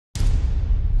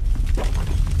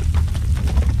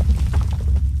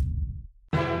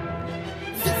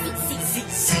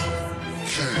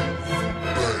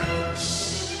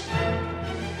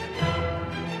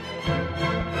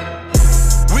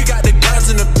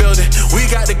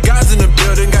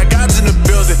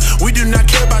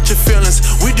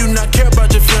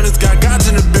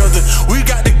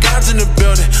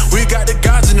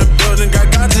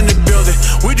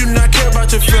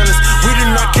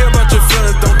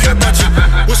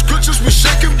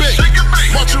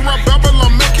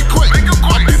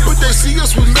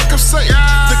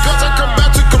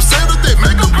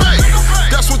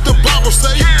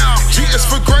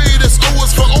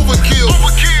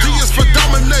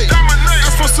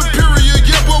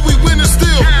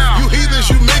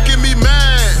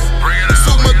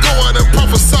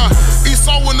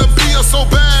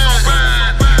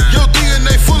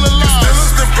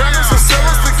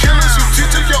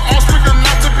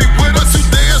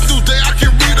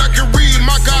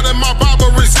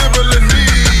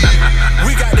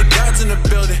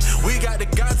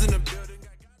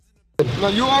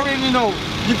know,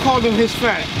 you call them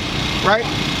Hispanic, right?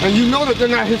 And you know that they're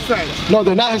not Hispanics. No,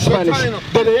 they're not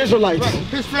Hispanics. They're the Israelites. Right.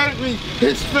 Hispanic means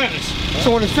Hispanics.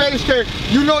 So when Hispanics came,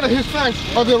 you know the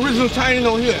Hispanics are the original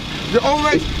Taino here. The own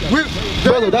race,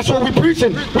 brother, that's what we're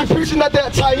preaching. We're preaching that the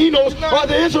Tainos are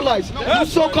the Israelites. You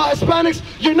so-called Hispanics,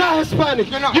 you're not Hispanic.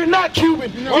 You're not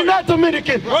Cuban. You're not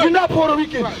Dominican. You're not Puerto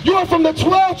Rican. You are from the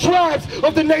 12 tribes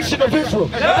of the nation of Israel.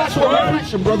 That's what we're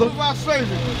preaching, brother.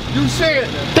 You said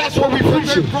that's what we're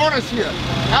preaching. They brought us here.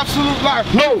 Absolute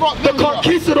life. No, the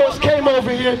conquistadors came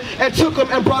over here and took them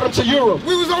and brought them to Europe.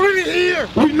 We was already here.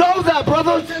 We know that,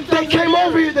 brother. They came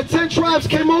over here. The 10 tribes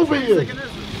came over here. Get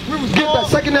that,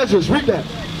 2nd Ezra, read that.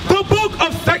 The book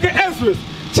of 2nd Ezra,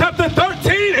 chapter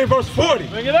 13 and verse 40.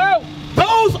 Bring it out.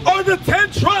 Those are the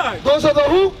 10 tribes. Those are the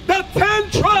who? The 10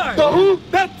 tribes. The who?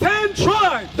 The 10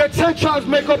 tribes. The 10 tribes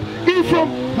make up Ephraim,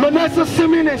 Manasseh,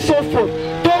 Simeon, and so forth.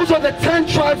 Those are the 10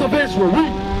 tribes of Israel.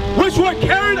 Read. Which were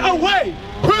carried away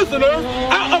prisoners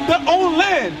out of their own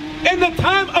land in the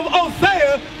time of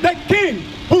Hosea the king,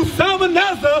 who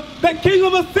Salmanasar, the king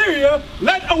of Assyria,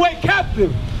 led away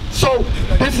captive. So,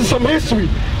 this is some history.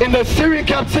 In the Assyrian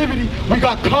captivity, we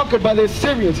got conquered by the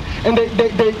Assyrians. And they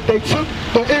took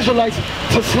the Israelites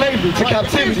to slavery, to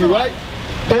captivity, right?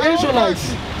 The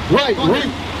Israelites, right,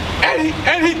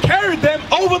 and he carried them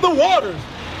over the waters.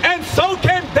 And so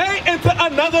came they into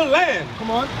another land.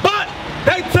 Come on. But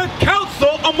they took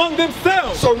counsel among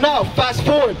themselves. So now, fast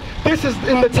forward. This is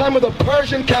in the time of the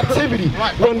Persian captivity,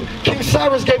 when King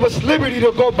Cyrus gave us liberty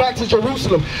to go back to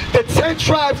Jerusalem. The 10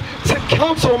 tribes took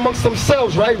counsel amongst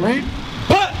themselves, right? Read.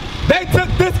 But they took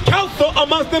this counsel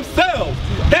amongst themselves,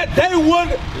 that they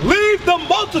would leave the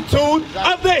multitude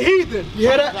of the heathen. You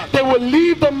hear that? They would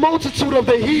leave the multitude of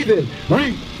the heathen.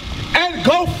 Read. And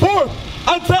go forth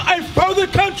unto a further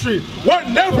country where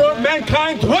never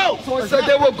mankind dwelt. So it said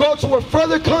they will go to a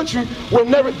further country where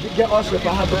never. Get us if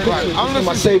I have the picture.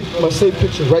 My saved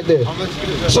picture right there.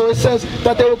 So it says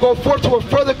that they will go forth to a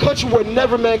further country where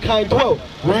never mankind dwelt.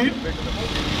 Read.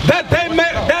 That they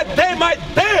might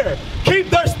there keep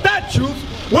their statutes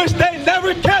which they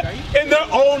never kept in their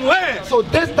own land. So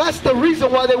that's the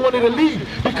reason why they wanted to leave,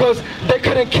 because they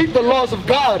couldn't keep the laws of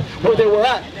God where they were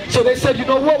at. So they said, you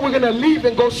know what, we're going to leave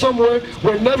and go somewhere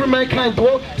where never mankind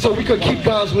dwelt so we could keep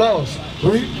God's laws.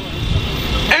 Read.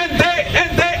 And they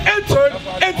entered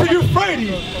into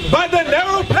Euphrates by the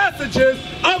narrow passages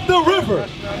of the river.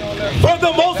 For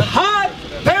the Most High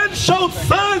then showed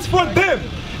signs for them,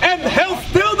 and held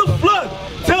still the flood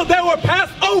till they were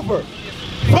passed over.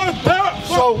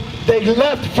 So they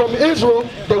left from Israel,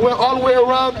 they went all the way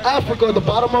around Africa, the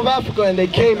bottom of Africa, and they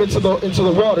came into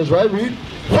the waters, right? Read.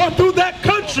 For through that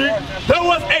country there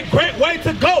was a great way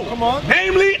to go,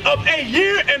 namely of a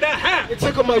year and a half. It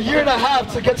took them a year and a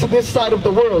half to get to this side of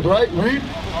the world, right? Read.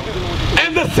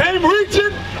 And the same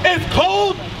region is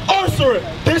called Arsarid.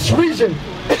 This region,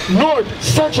 North,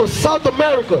 Central, South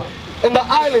America, and the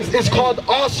islands is called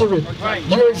Arsarid.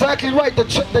 You're exactly right. The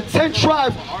 10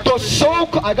 tribes,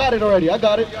 I got it already,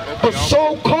 the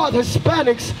so-called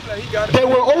Hispanics, they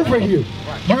were over here.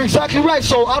 You're exactly right.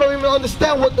 So I don't even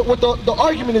understand what the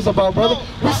argument is about, brother.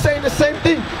 We're saying the same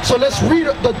thing. So let's read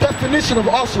the definition of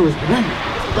Arsarid. Read it.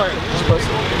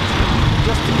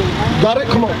 Got it?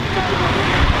 Come on.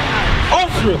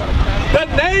 Arsarid, the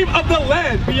name of the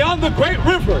land beyond the great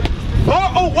river,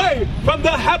 far away from the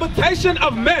habitation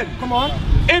of men. Come on.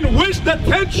 In which the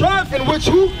 10 tribes. In which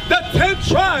who? The 10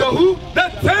 tribes. The who? The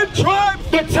 10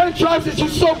 tribes. The 10 tribes is you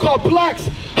so-called blacks,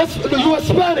 you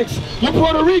Hispanics, you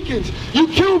Puerto Ricans, you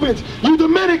Cubans, you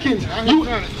Dominicans.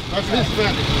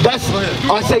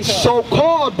 I say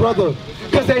so-called, brother,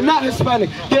 because they're not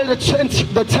Hispanic. They're the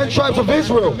 10 tribes of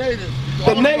Israel.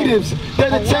 The natives.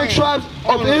 They're the 10 tribes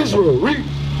of Israel. Read.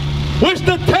 Which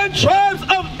the 10 tribes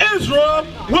of Israel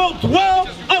will dwell,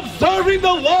 observing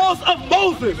the laws of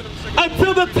Moses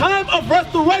until the time of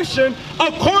restoration,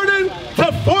 according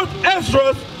to 4th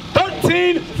Ezra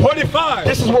 13:45.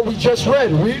 This is what we just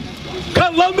read. Read.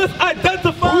 Columbus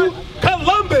identified.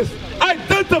 Columbus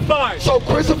identified. So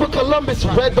Christopher Columbus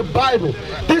read the Bible.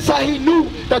 This is how he knew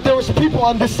that there was people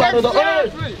on this side of the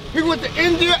earth. He went to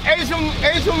India,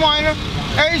 Asia Minor,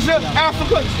 Asia,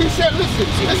 Africa. He said, listen,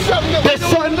 there's something that we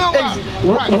don't know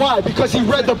about. Why? Because he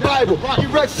read the Bible. He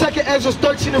read 2nd Ezra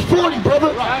 13 and 40,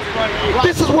 brother.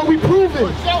 This is what we proving.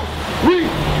 Read.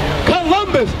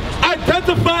 Columbus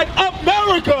identified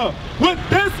America with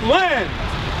this land.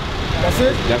 That's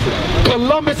it? That's it.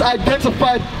 Columbus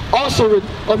identified also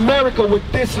America with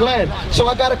this land. So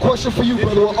I got a question for you,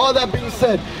 brother. With all that being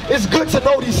said, it's good to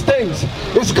know these things.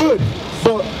 It's good.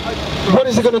 But what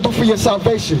is it going to do for your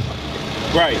salvation?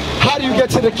 Right. How do you get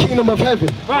to the kingdom of heaven?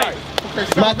 Right.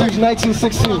 Matthew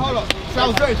 19:16. Hold up.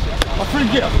 Salvation, a free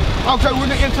gift. Okay, with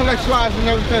the intellectualized and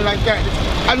everything like that.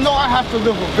 I know I have to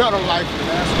live a better life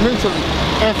mentally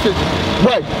and physically.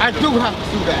 Right. I do have to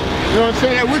do that. You know what I'm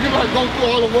saying? And we can like go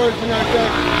through all the words and everything.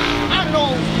 I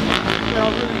know, I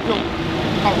really do.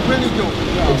 I really do.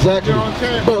 Exactly. You know what I'm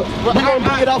saying? But we're going to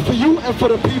bring it out for you and for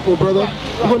the people, brother.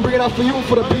 We're going to bring it out for you and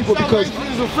for the people because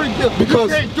salvation is a free gift.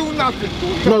 Because you can't do nothing.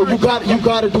 No, you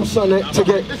got to do something to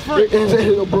get. It's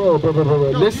free. Bro.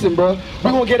 Listen, bro.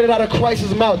 We're going to get it out of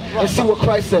Christ's mouth and see what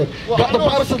Christ said. God, the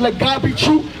Bible says, let God be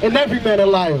true and every man a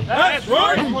liar. That's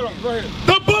right.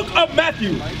 The book of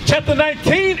Matthew, chapter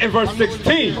 19 and verse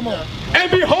 16. And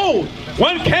behold,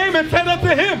 one came and said unto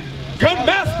him, Good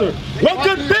master, what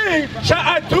good thing shall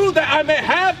I do that I may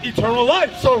have eternal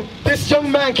life? So this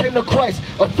young man came to Christ.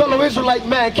 A fellow Israelite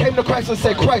man came to Christ and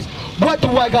said, Christ, what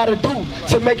do I got to do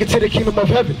to make it to the kingdom of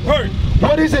heaven? Right.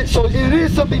 What is it? So it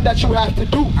is something that you have to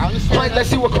do. Right, let's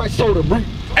see what Christ told him. Read.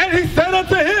 And he said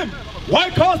unto him,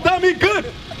 Why callest thou me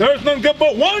good? There is none good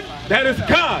but one, that is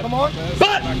God. Come on.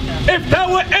 But if thou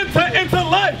wilt enter into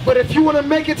life, but if you want to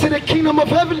make it to the kingdom of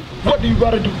heaven, what do you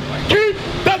got to do? Keep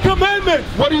the commandments.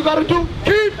 What do you got to do?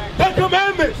 Keep the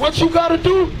commandments. What you got to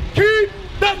do? Keep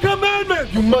the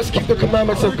commandments. You must keep the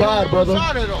commandments of God, brother.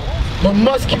 You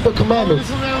must keep the commandments.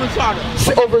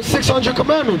 Over 600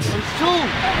 commandments.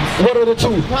 What are the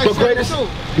two? The greatest,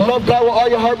 love God with all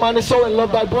your heart, mind, and soul, and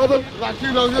love thy brother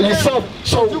and yourself.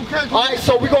 So, all right,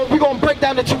 so we're gonna break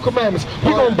down the 2 commandments.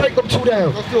 We're gonna break them 2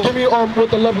 down. Give me what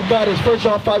the love of God is. 1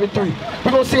 John 5 and 3.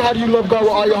 We're gonna see how do you love God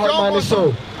with all your heart, mind, and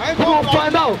soul. We're gonna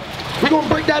find out. We're going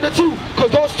to break down the 2, because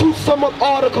those 2 sum up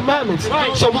all the commandments.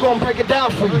 So we're going to break it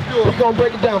down for you. We're going to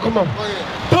break it down. Come on.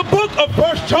 The book of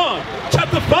 1 John,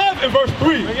 chapter 5 and verse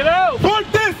 3. For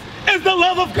this is the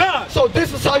love of God. So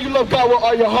this is how you love God with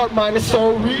all your heart, mind, and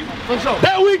soul. Read.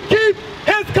 That we keep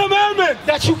His commandments.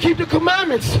 That you keep the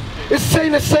commandments. It's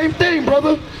saying the same thing,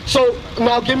 brother. So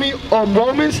now give me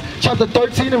Romans chapter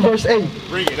 13 and verse 8.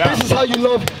 This is how you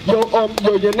love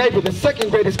your neighbor, the second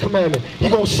greatest commandment.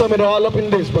 He's going to sum it all up in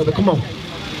this, brother. Come on.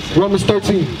 Romans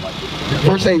 13,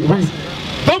 verse 8. Read.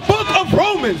 The book of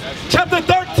Romans, chapter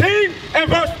 13 and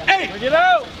verse 8.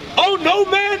 Owe no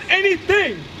man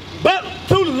anything but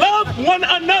to love one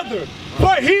another.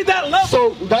 For he that loves.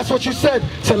 So that's what you said,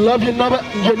 to love your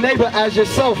neighbor as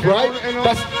yourself, right?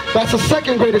 That's the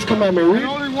second greatest commandment. Read.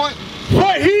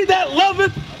 For he that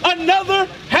loveth another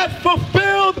hath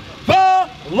fulfilled the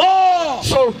law.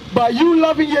 So by you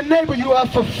loving your neighbor, you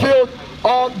have fulfilled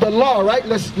all the law, right?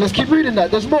 Let's keep reading that.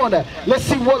 There's more on that. Let's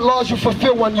see what laws you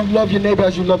fulfill when you love your neighbor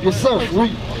as you love yourself.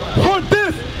 Read. For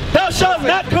this thou shalt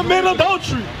not commit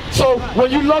adultery. So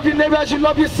when you love your neighbor as you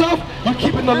love yourself, you're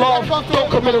keeping the law of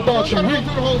don't commit adultery. Read.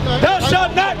 Thou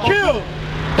shalt not kill.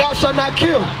 Thou shalt not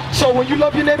kill. So when you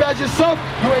love your neighbor as yourself,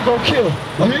 you ain't gonna kill.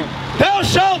 Read. Thou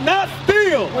shalt not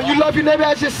steal. When you love your neighbor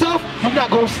as yourself, you're not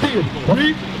gonna steal.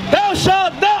 Read. Thou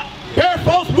shalt not bear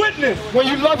false witness. When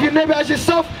you love your neighbor as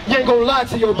yourself, you ain't gonna lie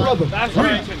to your brother. That's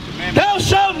right. Thou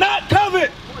shalt not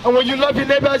covet. And when you love your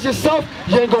neighbor as yourself,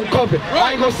 you ain't gonna covet.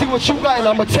 I ain't gonna see what you got and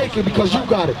I'm gonna take it because you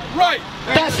got it. Right.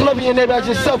 That's loving your neighbor as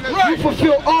yourself. You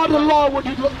fulfill all the law when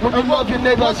you love your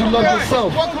neighbor as you love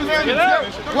yourself. What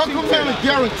commandment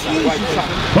guarantees you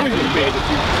something?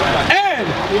 And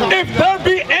if there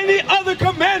be any other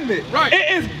commandment,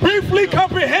 it is briefly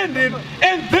comprehended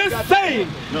in this saying,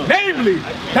 namely,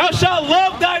 thou shalt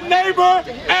love thy neighbor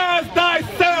as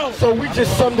thyself. So we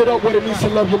just summed it up what it means to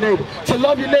love your neighbor. To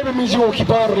love your neighbor means you won't keep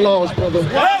all the laws, brother.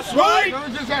 That's right. Let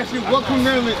me just ask you, what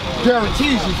commandment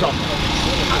guarantees you something?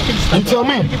 You tell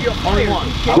me. Only one.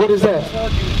 What is that?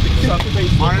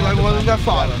 Honor thy mother and thy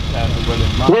father.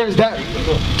 Where is that?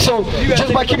 So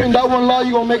just by keeping that one law,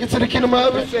 you gonna make it to the kingdom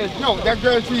of heaven? No, that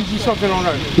guarantees you something on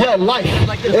earth. Yeah, life.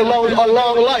 A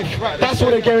long life. That's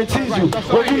what it guarantees you.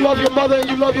 When you love your mother and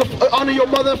you honor your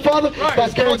mother and father,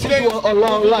 that's guarantees you a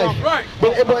long life.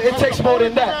 But it takes more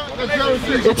than that.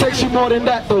 It takes you more than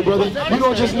that, though, brother. You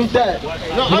don't just need that. You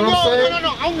know what I'm saying?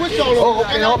 No, I'm with y'all. Oh,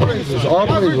 okay, all praises. All I'm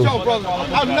with praises. y'all, brother.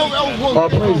 I know All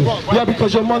praises. Yeah,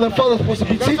 because your mother and father are supposed to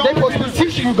be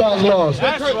teaching you guys laws.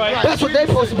 That's what they're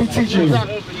supposed to be teaching you.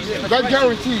 That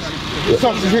guarantees you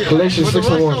something here. Galatians 6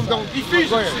 and 1.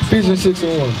 Ephesians 6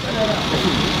 and 1.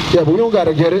 Yeah, but we don't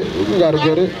gotta get it. We don't gotta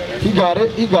get it. He got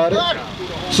it. He got it.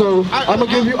 So I'm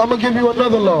gonna give you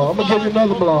another law. I'm gonna give you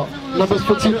another law. Numbers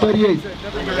 15:38.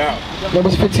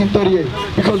 Numbers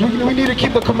 15:38. Because we need to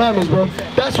keep the commandments, bro.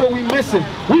 That's what we missing.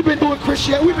 We've been doing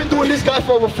Christianity. We've been doing this guy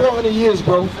for over 400 years,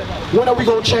 bro. When are we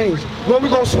gonna change? When we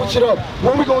gonna switch it up?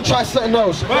 When we gonna try something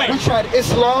else? We tried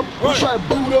Islam. We tried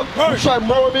Buddha. We tried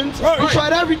Mormons. We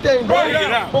tried everything, bro.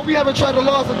 But we haven't tried the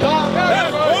laws of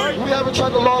God. We haven't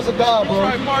tried the laws of God, bro.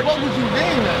 What would you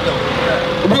name that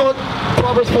though? We gonna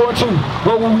Proverbs 4:2.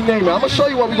 What will we name it? I'm gonna show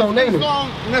you what we gonna name it. It's not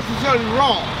necessarily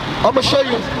wrong. I'm gonna show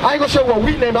you. I ain't gonna show you what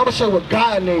we name it. I'm gonna show you what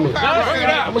God named it.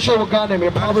 I'm gonna show you what God named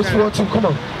it. Proverbs 4:2. Come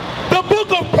on. The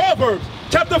book of Proverbs,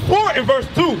 chapter 4 and verse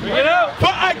 2. For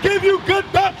I give you good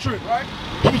doctrine.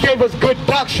 He gave us good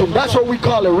doctrine. That's what we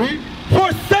call it. Read.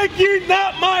 Forsake ye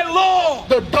not my law.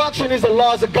 The doctrine is the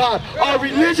laws of God. Our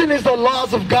religion is the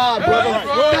laws of God, brother.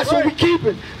 That's what we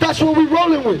keeping. That's what we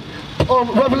rolling with.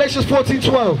 Revelations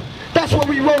 14:12. That's what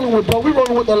we rolling with, bro. We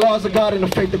rolling with the laws of God and the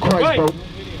faith of Christ, bro.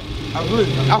 I believe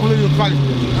in Christ.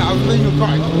 I believe in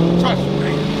Christ. Trust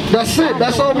me. That's it.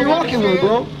 That's all we rocking with,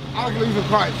 bro. I believe in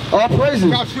Christ. All praises.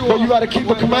 But you gotta keep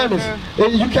the commandments.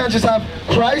 You can't just have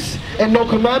Christ and no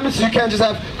commandments. You can't just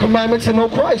have commandments and no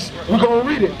Christ. We're gonna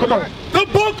read it. Come on. The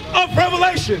book of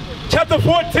Revelation, chapter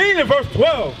 14 and verse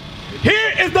 12.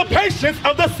 Here is the patience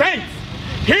of the saints.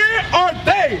 Here are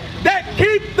they that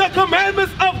keep the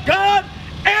commandments of God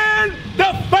and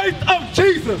the faith of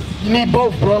Jesus. You need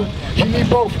both, bro. You need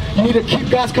both. You need to keep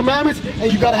God's commandments,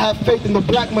 and you gotta have faith in the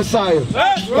black Messiah.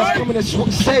 That's right. coming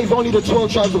to save only the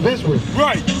 12 tribes of Israel.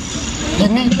 Right. You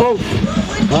need both.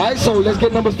 All right, so let's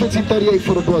get Numbers 15:38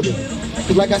 for the brother.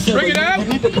 Because like I said, bro, you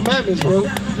need the commandments, bro.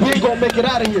 We ain't gonna make it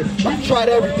out of here. We've tried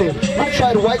everything. We've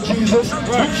tried white Jesus.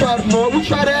 We've tried more. We've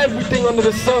tried everything under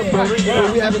the sun, bro.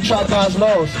 But we haven't tried God's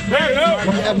laws.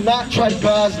 We have not tried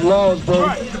God's laws, bro.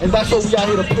 And that's what we out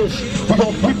here to push.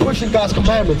 We pushing God's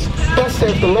commandments. Thus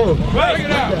saith the Lord.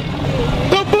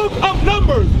 The book of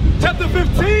Numbers, chapter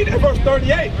 15 and verse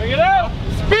 38. Bring it out.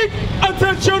 Speak unto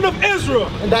the children of Israel.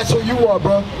 And that's who you are,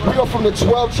 bro. We are from the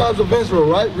 12 tribes of Israel,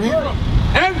 right? Read.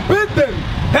 And bid them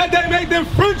that they make them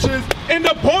fringes in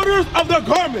the borders of their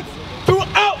garments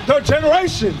throughout their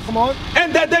generations. Come on.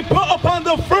 And that they put upon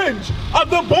the fringe of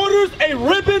the borders a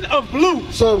ribbon of blue.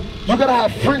 So you gotta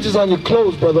have fringes on your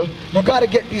clothes, brother. You gotta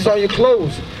get these on your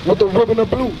clothes with the ribbon of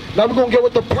blue. Now we're gonna get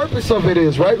what the purpose of it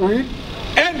is, right? Read.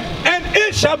 And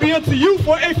it shall be unto you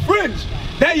for a fringe,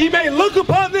 that ye may look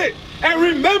upon it and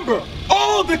remember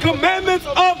all the commandments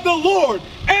of the Lord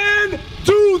and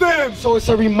do them. So it's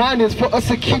a reminder for us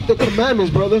to keep the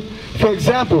commandments, brother. For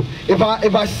example, if I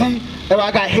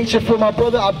got hatred for my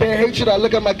brother, I bear hatred. I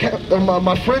look at my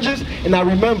fringes and I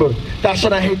remember, thou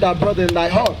shalt not hate thy brother in thy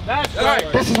heart. That's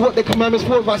right. This is what the commandments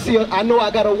for. If I see I know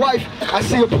I got a wife, I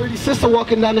see a pretty sister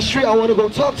walking down the street, I want to go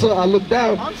talk to her. I look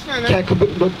down, can't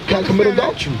commit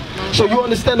adultery. So you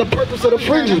understand the purpose of the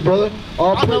fringes, brother.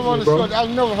 All praises, bro. I've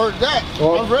never heard that.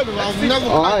 I've read it. I've never.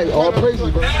 All right, all praises,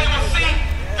 bro.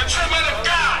 The treatment of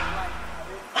God.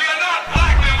 We are not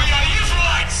black men, we are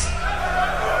Israelites.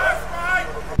 That's right.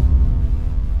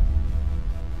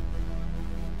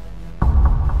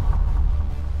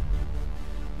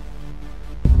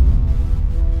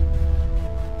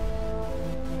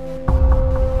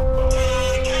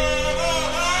 Take care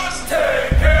of us. Take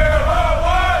care of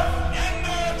us. And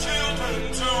our children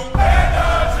too. And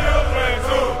our children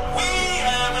too. We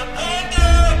have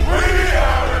repented. We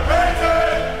have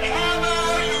repented.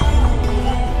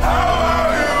 How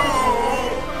are you?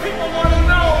 People want to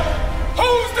know,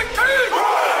 who's the king?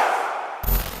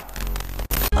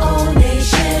 Oh,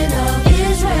 nation of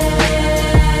Israel,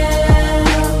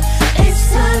 it's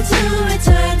time to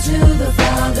return to the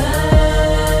Father.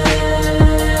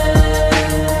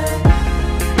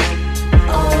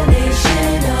 Oh,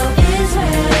 nation of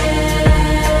Israel,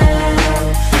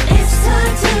 it's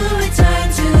time to return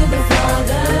to the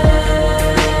Father.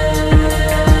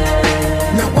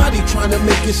 Now why they trying to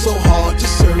make it so hard to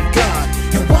serve God?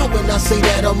 And why when I say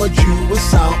that I'm a Jew, it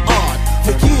sound odd?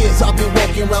 For years I've been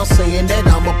walking around saying that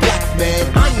I'm a black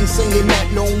man. I ain't saying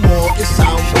that no more, it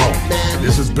sound wrong, man.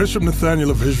 This is Bishop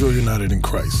Nathaniel of Israel United in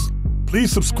Christ.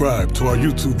 Please subscribe to our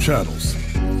YouTube channels.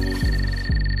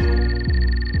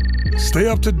 Stay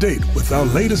up to date with our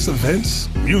latest events,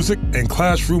 music, and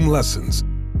classroom lessons.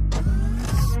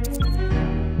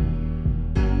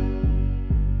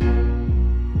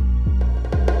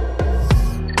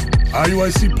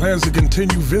 IUIC plans to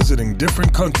continue visiting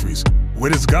different countries where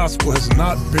this gospel has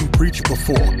not been preached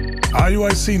before.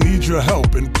 IUIC needs your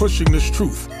help in pushing this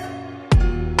truth.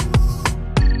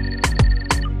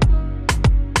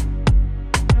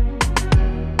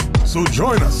 So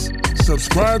join us.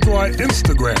 Subscribe to our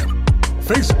Instagram,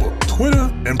 Facebook, Twitter,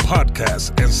 and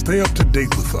podcasts, and stay up to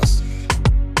date with us.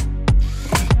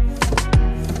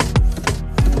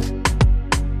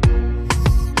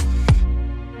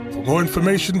 For more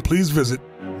information, please visit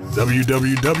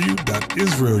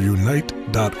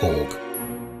www.israelunite.org.